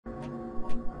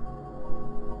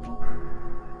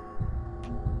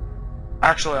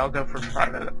Actually, I'll go for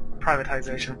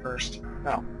privatization first.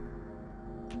 No.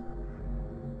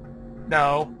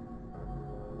 No.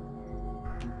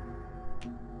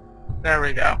 There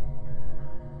we go.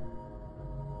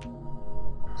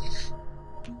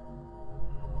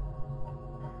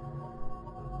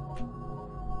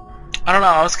 I don't know,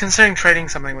 I was considering trading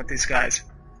something with these guys.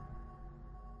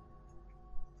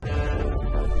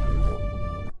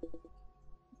 Alright,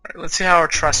 let's see how our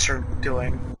trusts are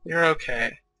doing. You're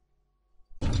okay.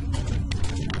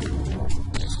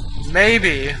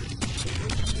 Maybe.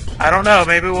 I don't know,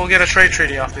 maybe we'll get a trade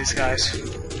treaty off these guys.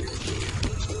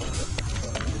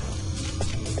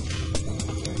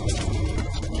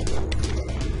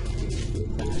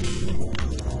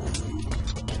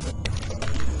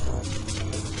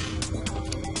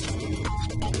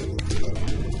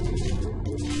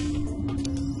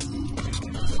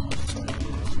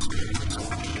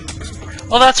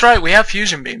 Oh, that's right, we have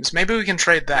fusion beams. Maybe we can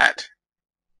trade that.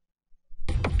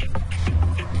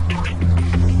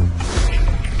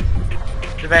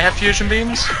 Do they have fusion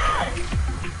beams?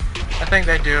 I think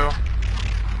they do.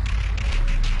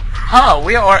 Huh,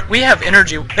 we have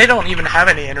energy. They don't even have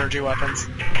any energy weapons.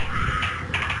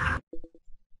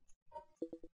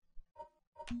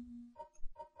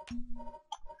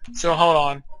 So hold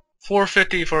on.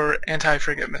 450 for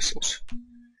anti-frigate missiles.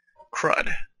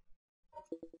 Crud.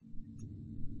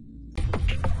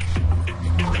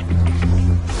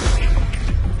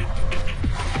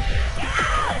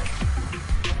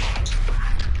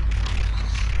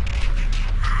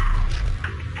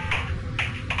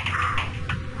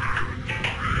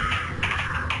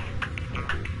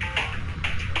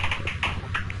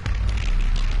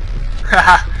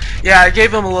 Yeah, I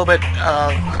gave them a little bit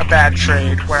of a bad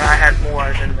trade where I had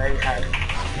more than they had.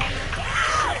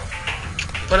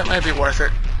 But it might be worth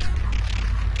it.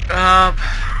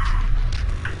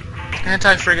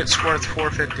 Anti-frigate's worth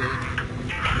 450.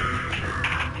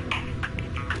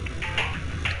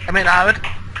 I mean, I would...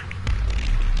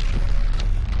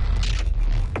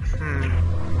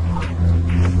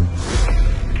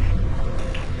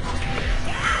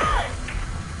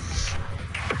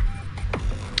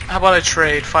 How about I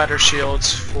trade fighter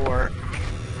shields for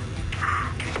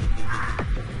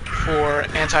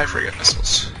anti-frigate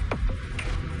missiles?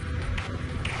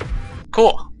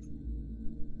 Cool.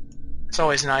 It's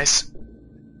always nice.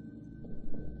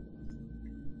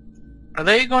 Are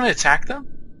they going to attack them?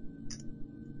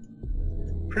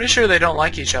 Pretty sure they don't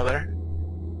like each other.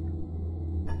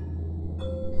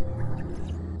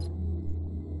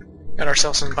 Got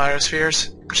ourselves some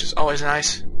biospheres, which is always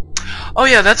nice. Oh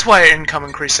yeah, that's why our income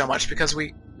increased so much, because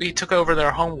we took over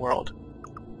their home world.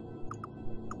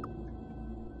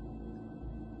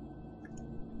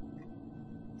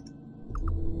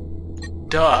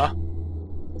 Duh.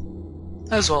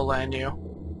 Might as well land you.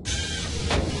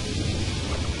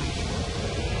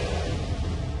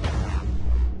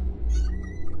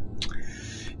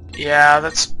 Yeah,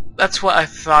 that's what I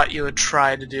thought you would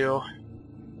try to do.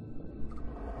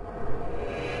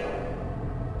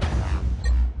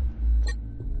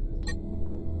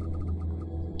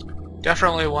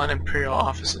 Definitely want Imperial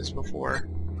offices before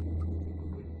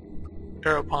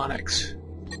aeroponics.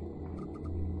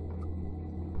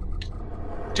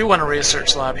 Do want a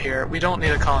research lab here. We don't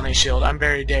need a colony shield. I'm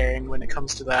very daring when it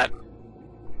comes to that.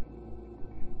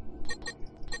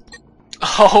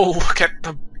 Oh, look at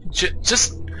the...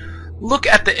 just look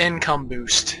at the income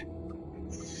boost.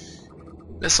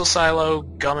 Missile silo,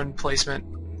 gum emplacement.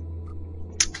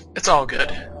 It's all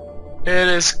good. It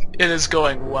is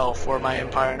going well for my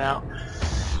empire now.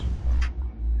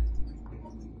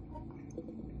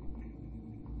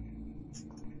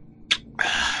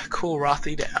 Cool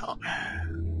Rothy down.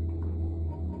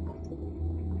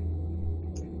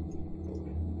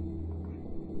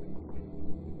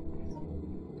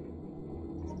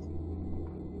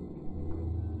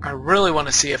 I really want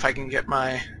to see if I can get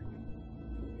my...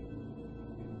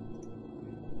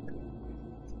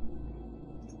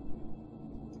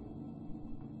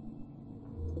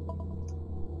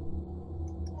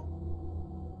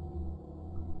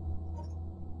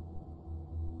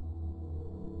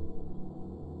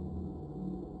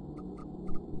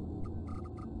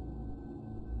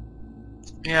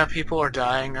 Yeah, people are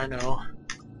dying, I know.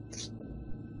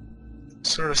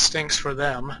 Sort of stinks for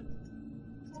them.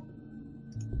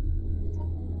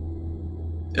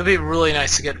 It'd be really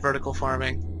nice to get vertical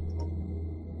farming.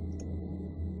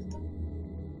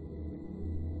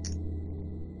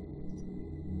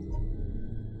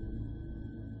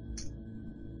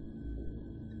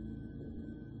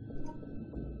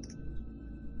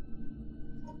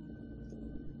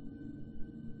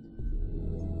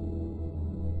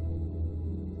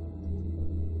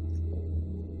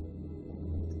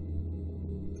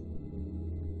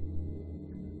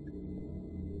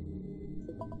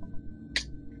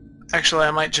 Actually,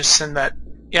 I might just send that...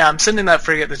 Yeah, I'm sending that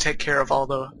frigate to take care of all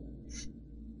the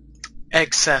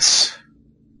excess...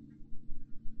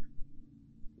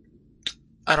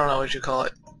 I don't know what you call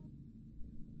it.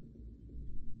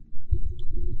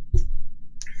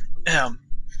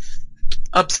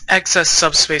 Excess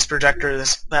subspace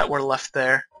projectors that were left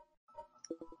there.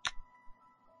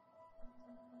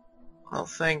 Well,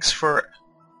 thanks for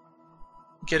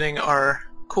getting our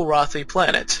Kulrathi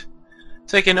planet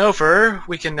taken over.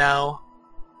 We can now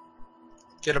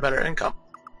get a better income.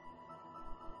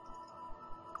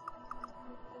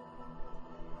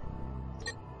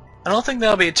 I don't think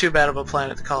that'll be too bad of a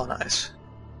planet to colonize.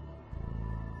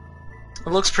 It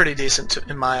looks pretty decent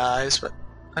in my eyes, but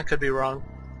I could be wrong.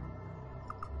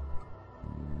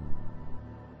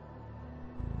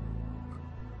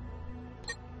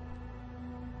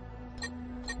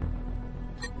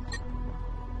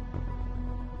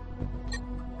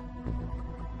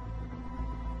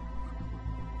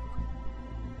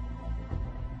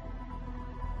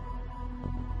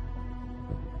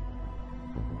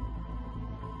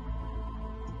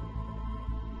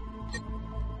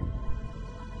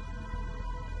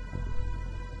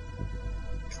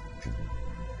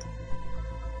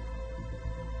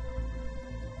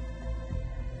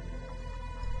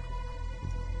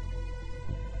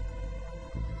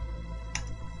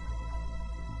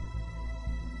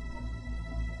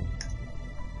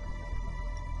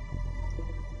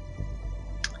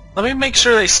 Let me make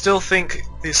sure they still think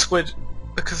the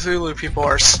Cthulhu people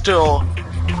are still,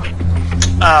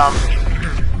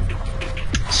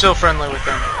 still friendly with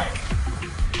them.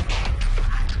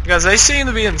 Because they seem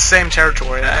to be in the same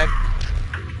territory.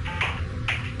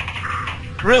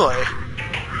 Really?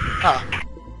 Huh.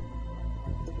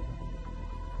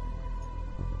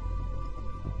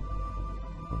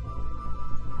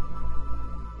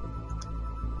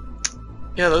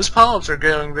 Yeah, those polyps are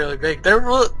growing really big. They're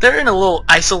in a little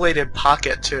isolated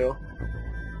pocket too.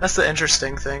 That's the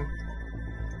interesting thing.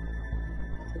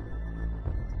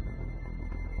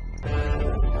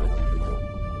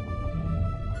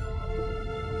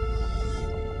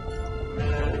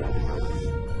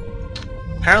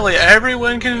 Apparently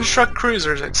everyone can construct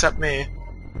cruisers except me.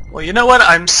 Well, you know what?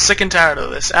 I'm sick and tired of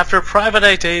this. After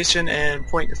privatization and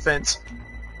point defense,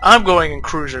 I'm going in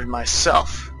cruisers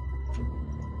myself.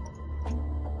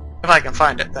 If I can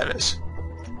find it, that is.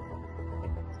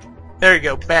 There you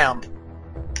go, bam.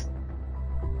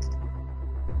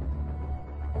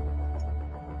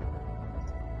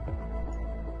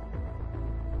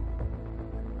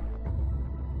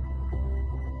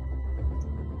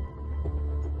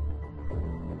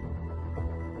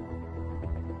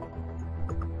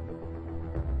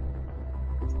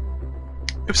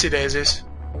 Oopsie daisies.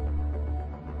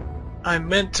 I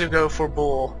meant to go for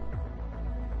bull.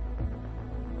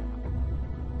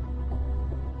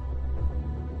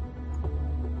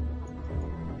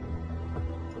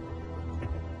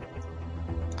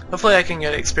 Hopefully I can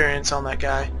get experience on that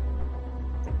guy.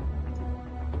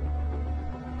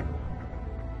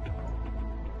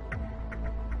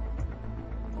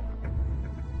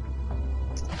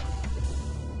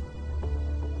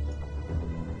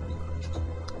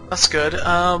 That's good.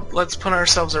 Let's put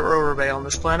ourselves at Rover Bay on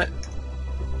this planet.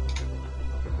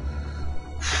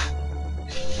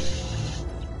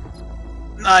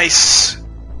 Nice!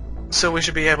 So we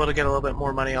should be able to get a little bit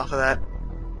more money off of that.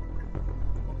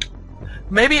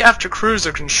 Maybe after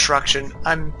cruiser construction,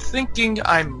 I'm thinking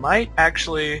I might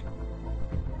actually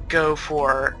go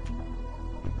for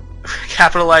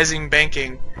capitalizing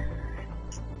banking.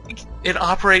 It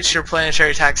operates your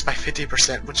planetary tax by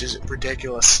 50%, which is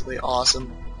ridiculously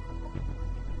awesome.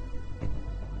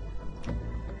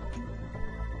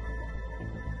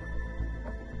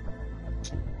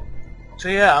 So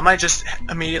yeah, I might just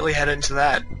immediately head into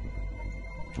that.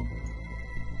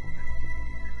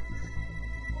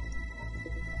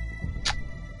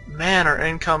 Man, our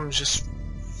income's just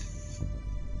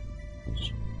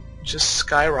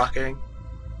skyrocketing.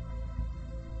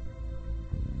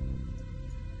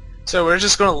 So we're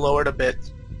just going to lower it a bit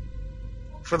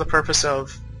for the purpose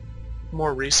of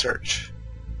more research.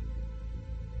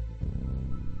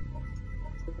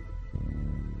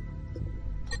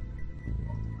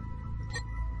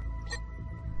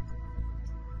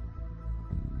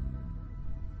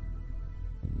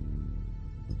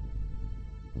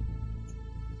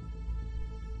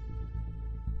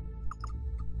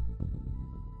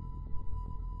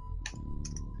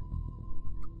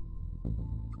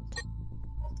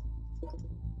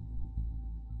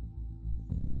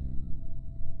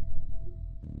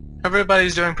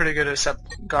 Everybody's doing pretty good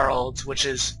except Garolds, which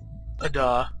is a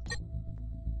duh.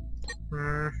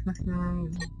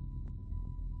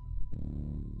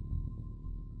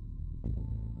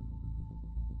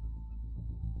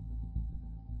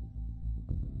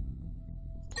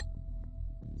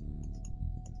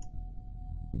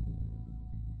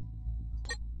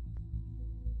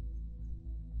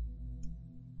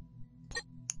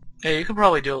 Yeah, you could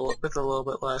probably do it with a little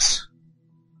bit less.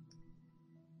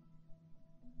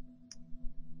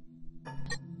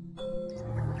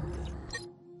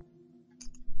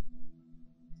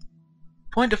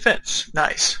 Point defense.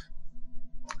 Nice.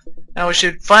 Now we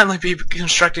should finally be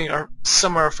constructing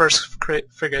some of our first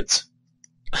frigates.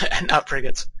 Not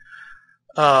frigates.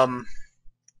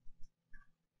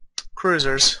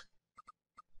 Cruisers.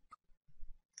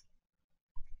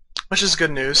 Which is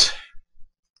good news.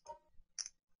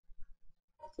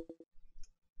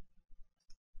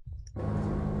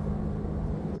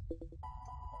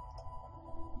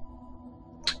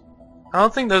 I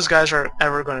don't think those guys are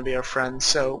ever going to be our friends,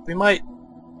 so we might...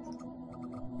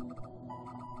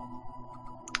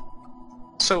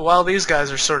 So while these guys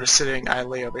are sort of sitting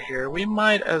idly over here, we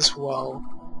might as well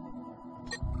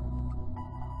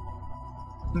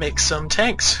make some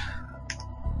tanks.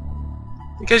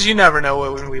 Because you never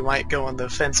know when we might go on the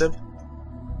offensive.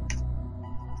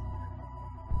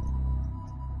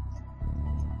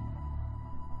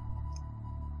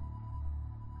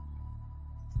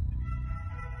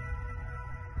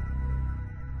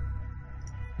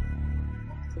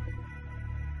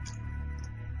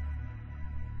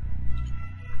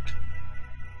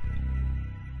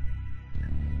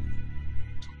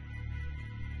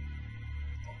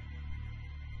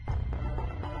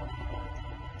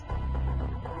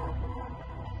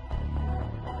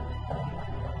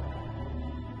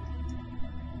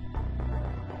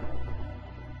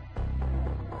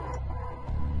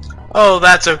 Oh,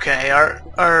 that's okay.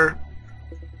 Our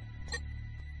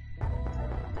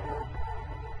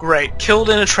Great, killed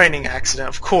in a training accident,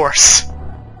 of course.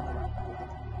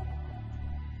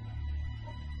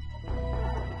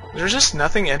 There's just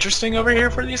nothing interesting over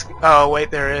here for these. Oh wait,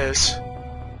 there is.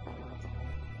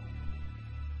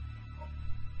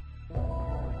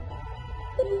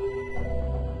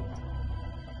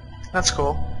 That's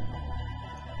cool.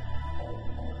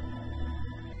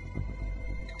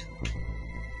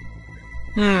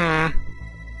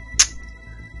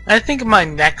 I think my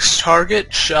next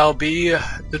target shall be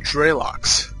the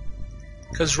Drelocks.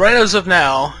 Because right as of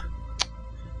now,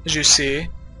 as you see,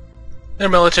 their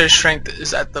military strength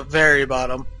is at the very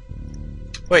bottom.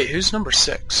 Wait, who's number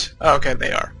 6? Oh, okay,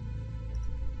 they are.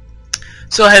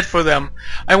 So head for them.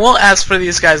 I won't ask for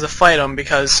these guys to fight them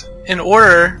because in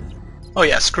order... Oh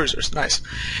yes, cruisers, nice.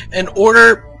 In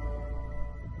order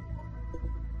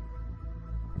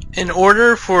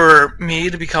for me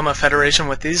to become a federation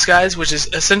with these guys, which is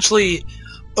essentially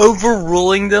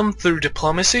overruling them through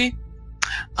diplomacy,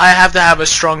 I have to have a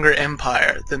stronger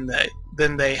empire than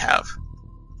they have.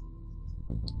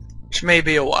 Which may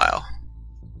be a while.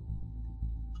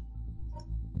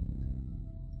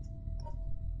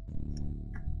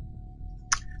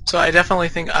 So I definitely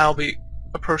think I'll be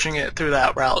approaching it through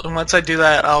that route. And once I do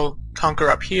that, I'll conquer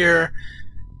up here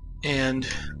and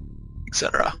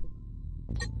etc.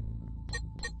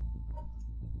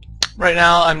 Right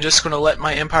now, I'm just going to let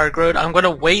my empire grow. I'm going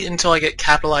to wait until I get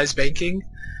capitalized banking.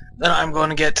 Then I'm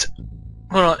going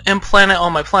to implant it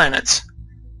on my planets.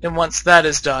 And once that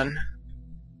is done,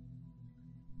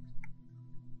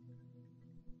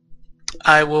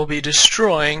 I will be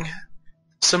destroying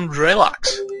some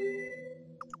Drelocks.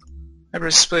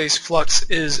 Hyperspace flux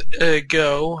is a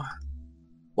go.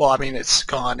 Well, I mean, it's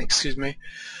gone, excuse me.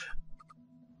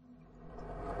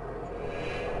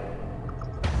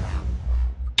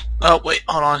 Oh, wait,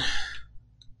 hold on.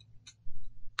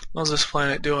 What's this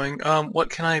planet doing? What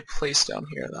can I place down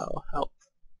here that'll help?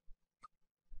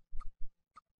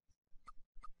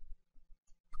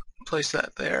 Place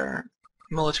that there.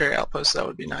 Military outpost, that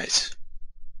would be nice.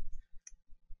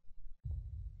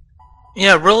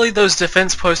 Yeah, really, those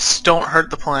defense posts don't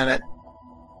hurt the planet.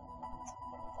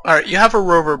 Alright, you have a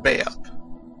rover bay up.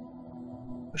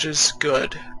 Which is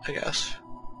good, I guess.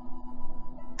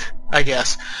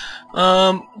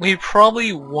 We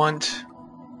probably want...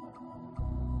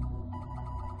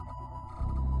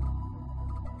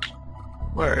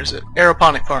 Where is it?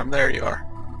 Aeroponic farm, there you are.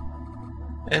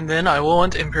 And then I will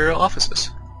want Imperial offices.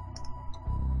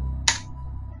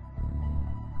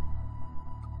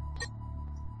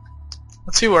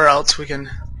 Let's see where else we can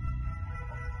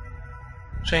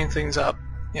change things up.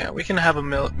 Yeah, we can have a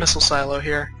missile silo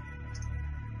here.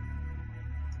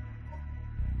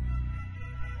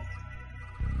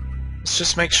 Let's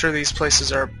just make sure these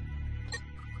places are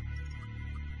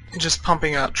just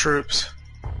pumping out troops.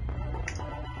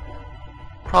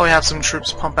 Probably have some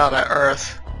troops pump out at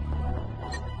Earth.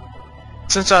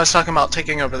 Since I was talking about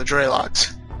taking over the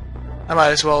Drelocks, I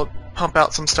might as well pump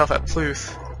out some stuff at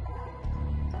Pluth.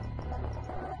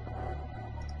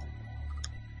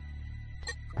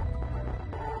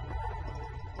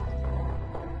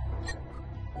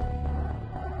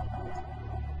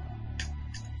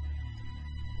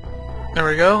 There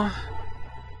we go.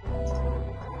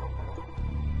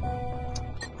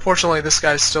 Fortunately, this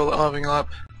guy's still leveling up.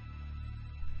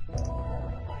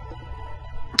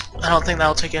 I don't think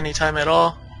that'll take any time at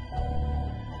all.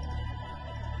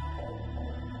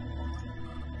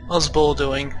 How's Bull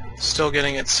doing? Still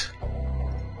getting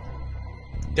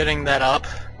that up.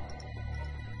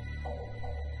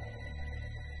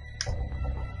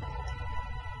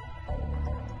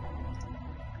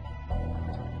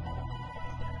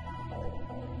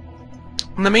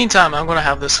 In the meantime, I'm going to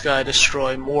have this guy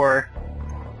destroy more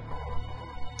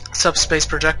subspace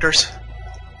projectors.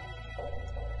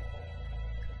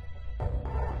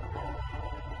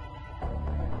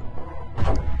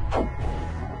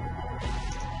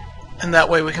 And that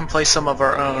way we can place some of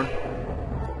our own.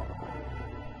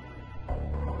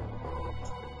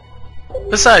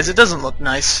 Besides, it doesn't look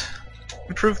nice.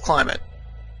 Improved climate.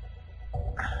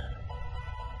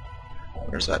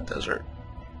 Where's that desert?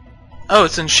 Oh,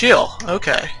 it's in Shield.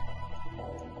 Okay.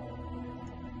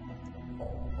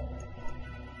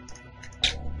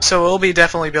 So we'll be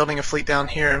definitely building a fleet down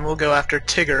here, and we'll go after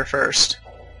Tigger first.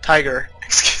 Tiger.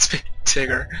 Excuse me.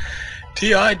 Tigger.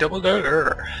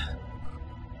 T-I-double-G-R.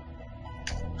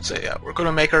 So yeah, we're going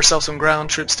to make ourselves some ground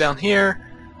troops down here.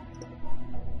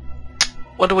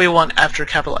 What do we want after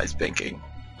capitalized banking?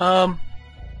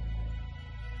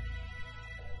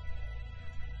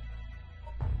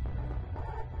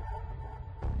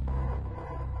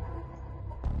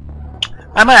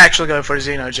 I might actually go for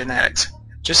xenogenetics,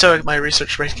 just so my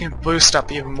research rate can boost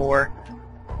up even more.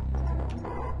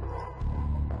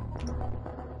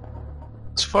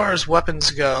 As far as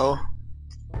weapons go,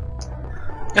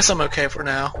 I guess I'm okay for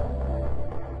now.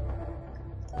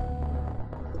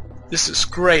 This is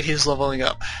great, he's leveling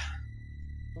up.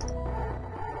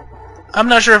 I'm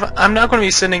not sure if I'm not going to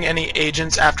be sending any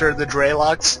agents after the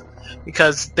Dreylocks,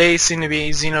 because they seem to be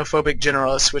xenophobic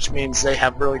generalists, which means they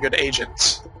have really good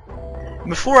agents.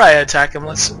 Before I attack them,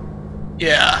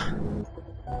 yeah.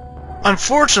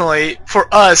 Unfortunately, for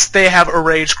us, they have a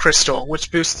Rage Crystal,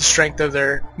 which boosts the strength of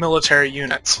their military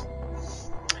units.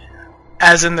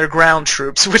 As in their ground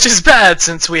troops, which is bad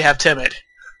since we have Timid.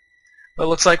 But it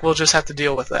looks like we'll just have to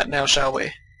deal with that now, shall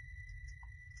we?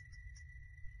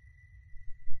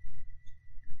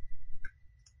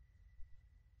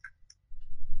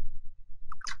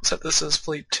 Set this as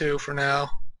Fleet 2 for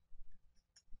now.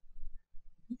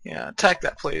 Yeah, attack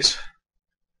that, please.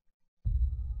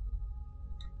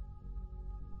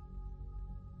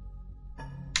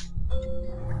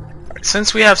 Alright,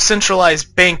 since we have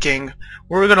centralized banking,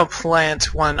 we're going to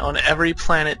plant one on every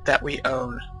planet that we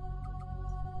own.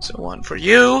 So one for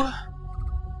you,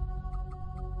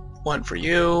 one for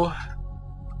you,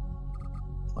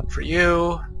 one for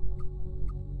you.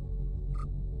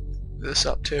 This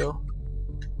up too.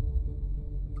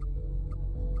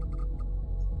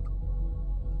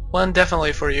 One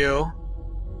definitely for you.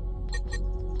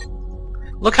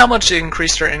 Look how much it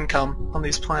increased our income on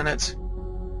these planets.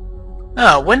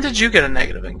 Oh, when did you get a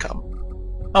negative income?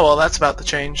 Oh well, that's about to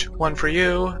change. One for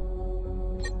you.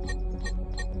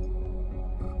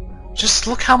 Just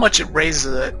look how much it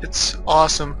raises it. It's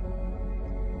awesome.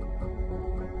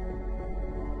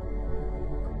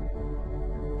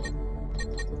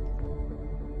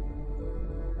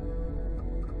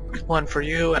 One for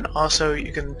you, and also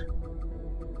you can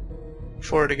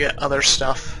afford to get other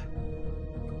stuff.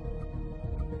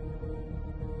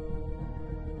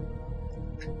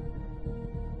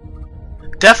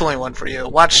 Definitely one for you.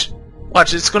 Watch,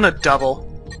 it's gonna double.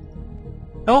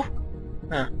 Oh?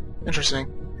 Huh,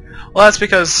 interesting. Well, that's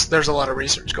because there's a lot of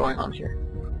research going on here.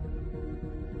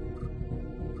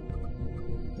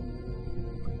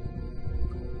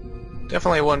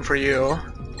 Definitely one for you.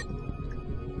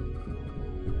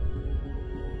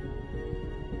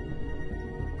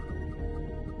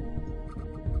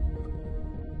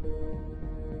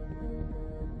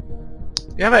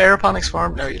 You have an aeroponics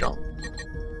farm? No, you don't.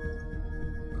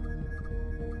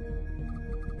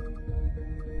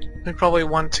 They probably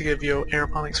want to give you an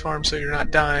aeroponics farm so you're not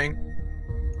dying.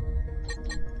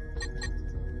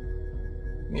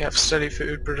 You have steady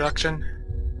food production.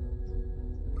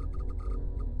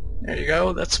 There you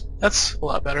go. That's a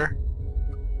lot better.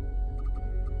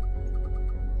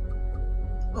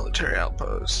 Military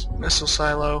outpost, missile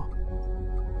silo.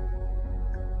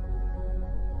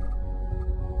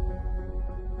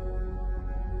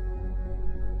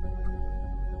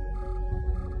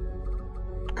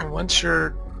 And once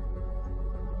you're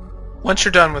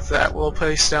done with that, we'll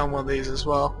place down one of these as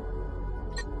well.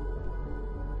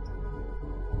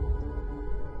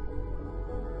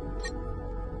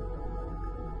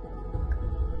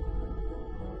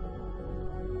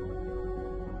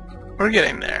 We're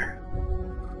getting there.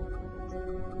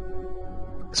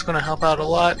 It's gonna help out a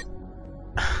lot.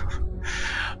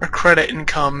 Our credit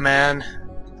income, man.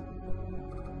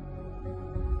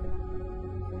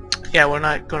 Yeah, we're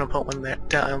not gonna put one there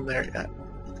down there yet.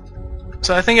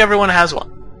 So I think everyone has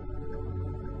one.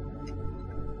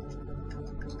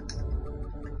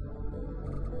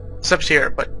 Except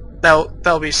here, but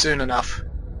that'll be soon enough.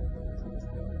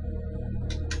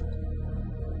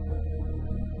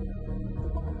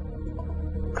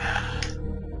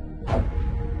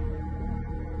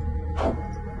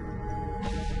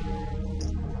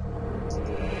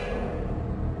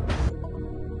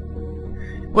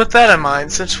 With that in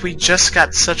mind, since we just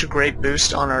got such a great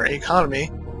boost on our economy,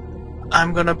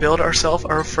 I'm gonna build ourselves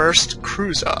our first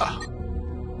cruiser.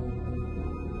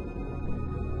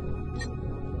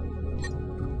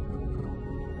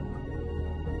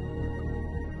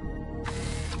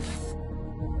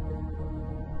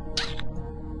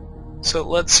 So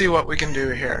let's see what we can do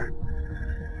here.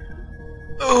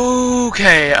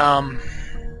 Okay,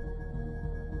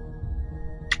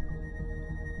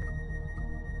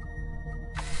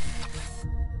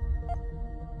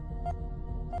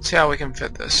 see how we can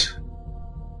fit this.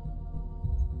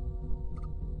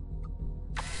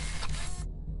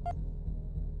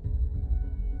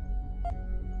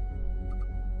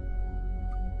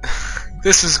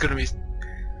 This is gonna be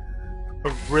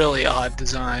a really odd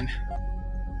design.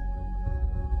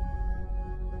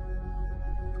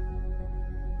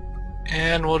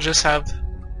 And we'll just have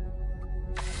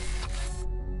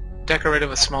decorated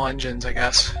with small engines, I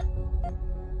guess.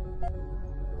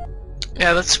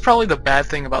 Yeah, that's probably the bad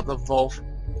thing about the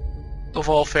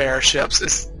Volfair ships,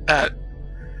 is that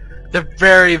they're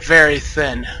very, very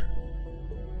thin.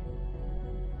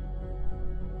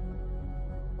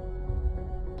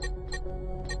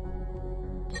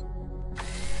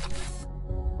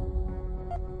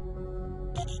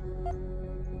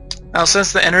 Now,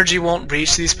 since the energy won't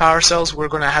reach these power cells, we're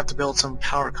going to have to build some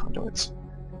power conduits.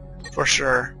 For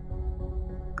sure.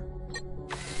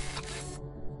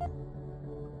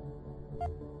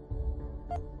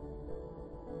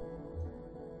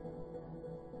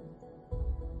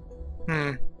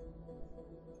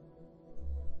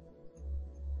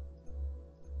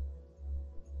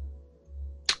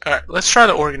 Alright, let's try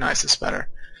to organize this better.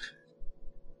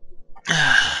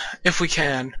 If we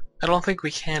can. I don't think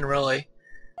we can, really.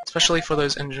 Especially for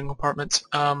those engine compartments.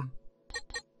 That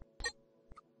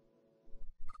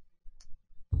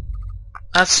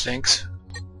stinks.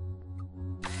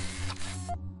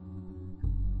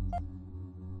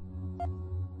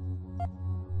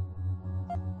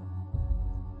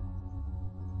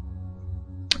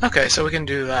 Okay, so we can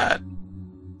do that.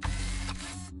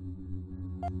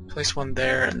 Place one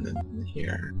there and then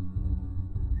here.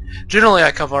 Generally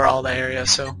I cover all the area,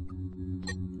 so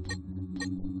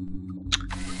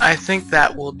I think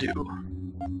that will do.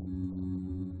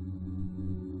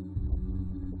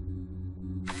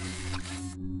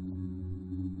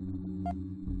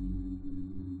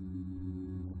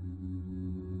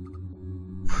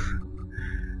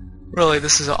 Really,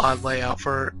 this is an odd layout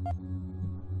for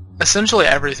essentially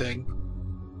everything.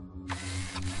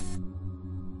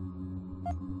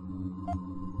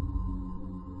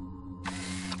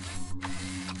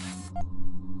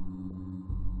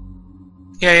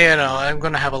 Yeah, no, I'm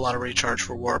gonna have a lot of recharge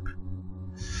for warp.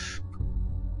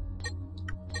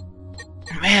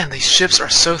 Man, these ships are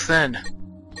so thin.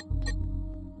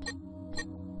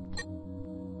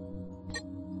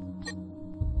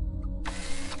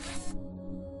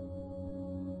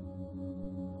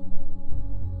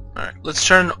 Alright, let's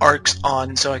turn arcs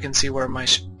on so I can see where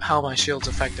how my shields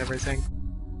affect everything.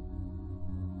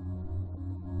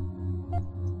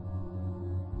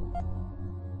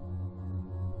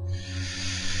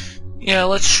 Yeah,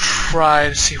 let's try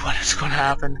to see what is going to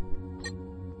happen.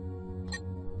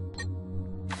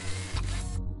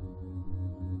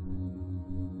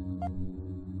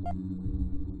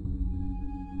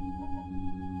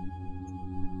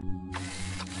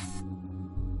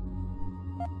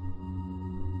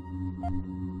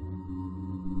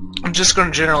 I'm just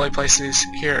going to generally place these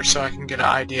here so I can get an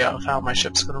idea of how my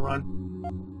ship's going to run.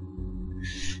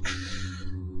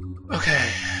 Okay.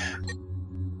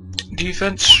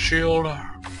 Defense shield.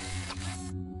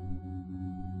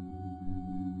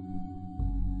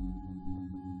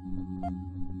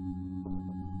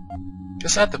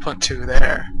 Guess I have to put 2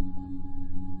 there.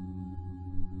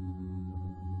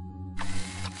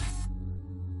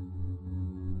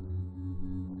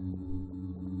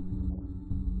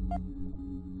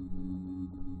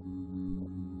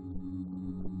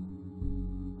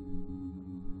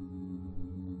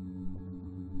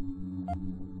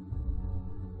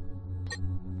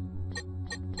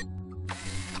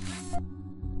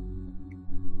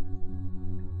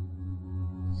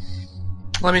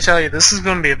 Let me tell you, this is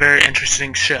going to be a very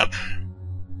interesting ship.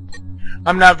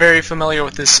 I'm not very familiar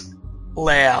with this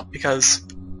layout because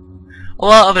a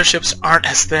lot of other ships aren't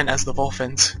as thin as the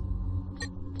Vulfins.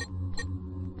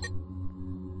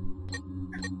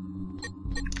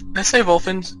 I say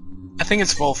Vulfins, I think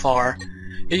it's Volfar.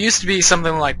 It used to be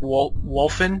something like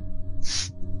Wolfen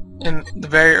in the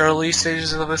very early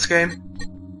stages of this game.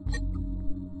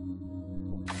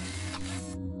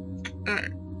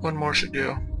 Alright, one more should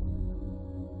do.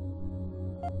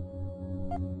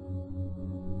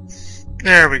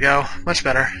 There we go, much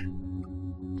better.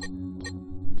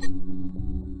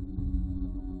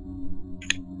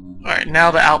 Alright,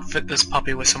 now to outfit this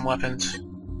puppy with some weapons.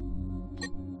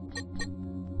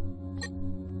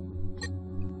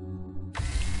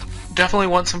 Definitely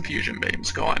want some fusion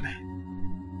beams going.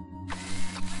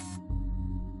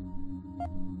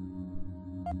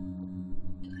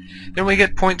 Didn't we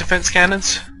get point defense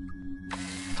cannons?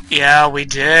 Yeah, we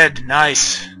did.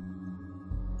 Nice.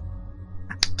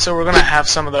 So we're gonna have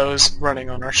some of those running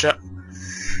on our ship.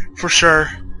 For sure.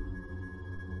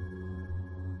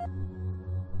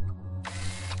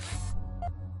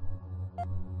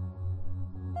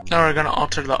 Now we're gonna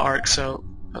alter the arc, so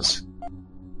that's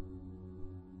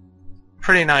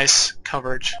pretty nice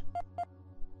coverage.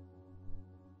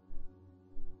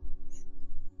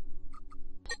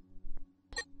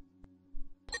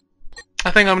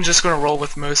 I think I'm just gonna roll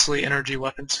with mostly energy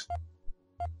weapons.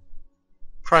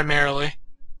 Primarily.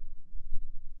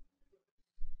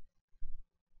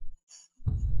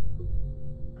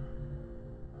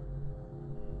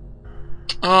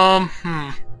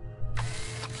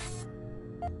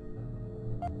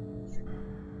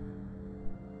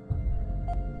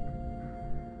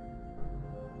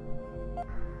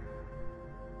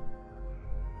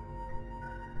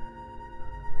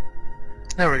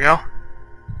 There we go.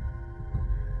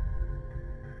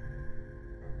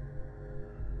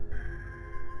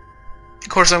 Of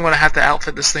course, I'm going to have to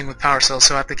outfit this thing with power cells,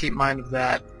 so I have to keep mind of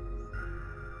that.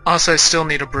 Also, I still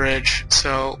need a bridge,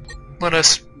 so let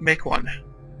us make one.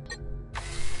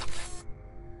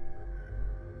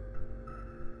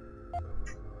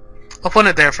 I'll put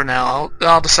it there for now.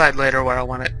 I'll decide later where I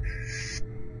want it.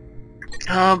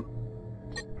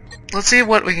 Let's see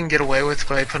what we can get away with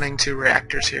by putting 2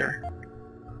 reactors here.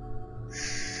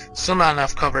 Still not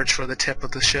enough coverage for the tip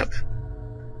of the ship.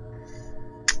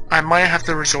 I might have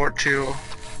to resort to...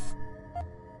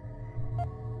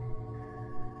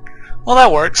 Well,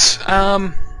 that works. Let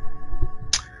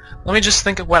me just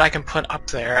think of what I can put up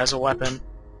there as a weapon.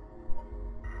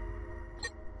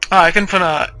 Oh, I can put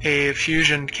a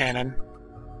fusion cannon.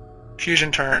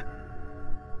 Fusion turret.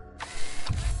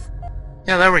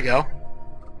 Yeah, there we go.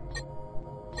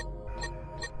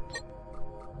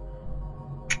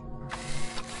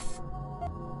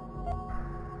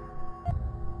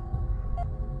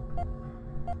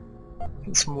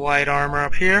 Some light armor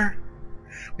up here.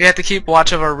 We have to keep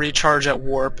watch of our recharge at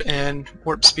warp and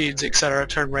warp speeds, etc.,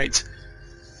 turn rates.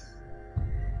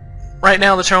 Right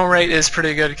now the turn rate is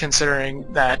pretty good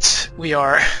considering that we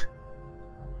are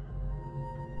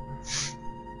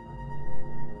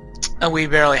and we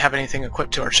barely have anything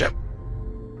equipped to our ship.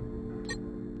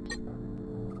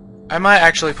 I might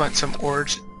actually put some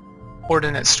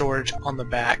ordnance storage on the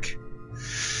back.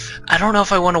 I don't know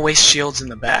if I want to waste shields in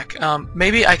the back.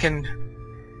 Maybe I can...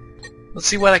 Let's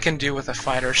see what I can do with a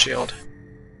fighter shield.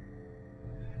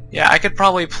 Yeah, I could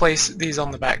probably place these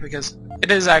on the back because it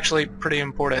is actually pretty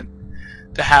important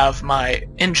to have my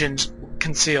engines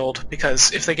concealed,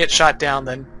 because if they get shot down,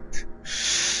 then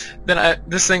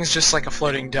this thing's just like a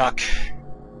floating duck.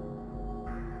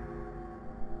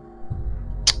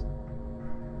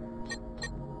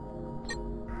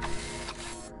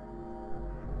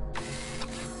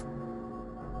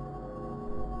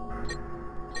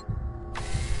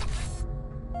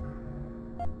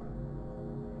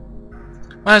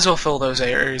 Might as well fill those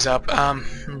areas up. I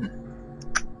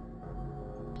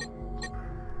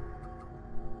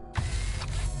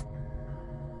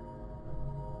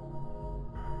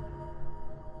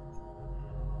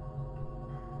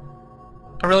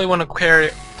really want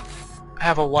to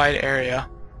have a wide area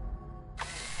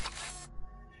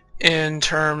in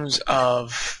terms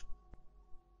of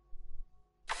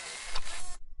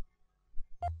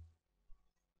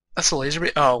that's a laser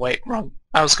beam. Oh wait, wrong.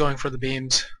 I was going for the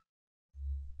beams.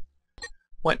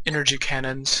 What energy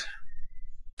cannons?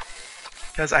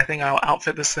 Because I think I'll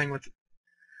outfit this thing with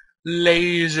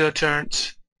laser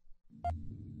turrets.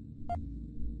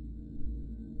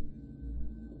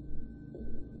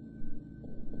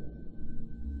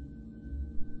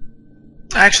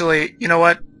 Actually, you know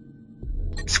what?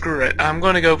 Screw it. I'm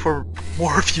going to go for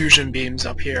more fusion beams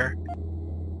up here.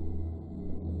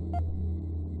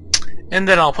 And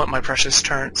then I'll put my precious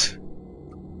turrets.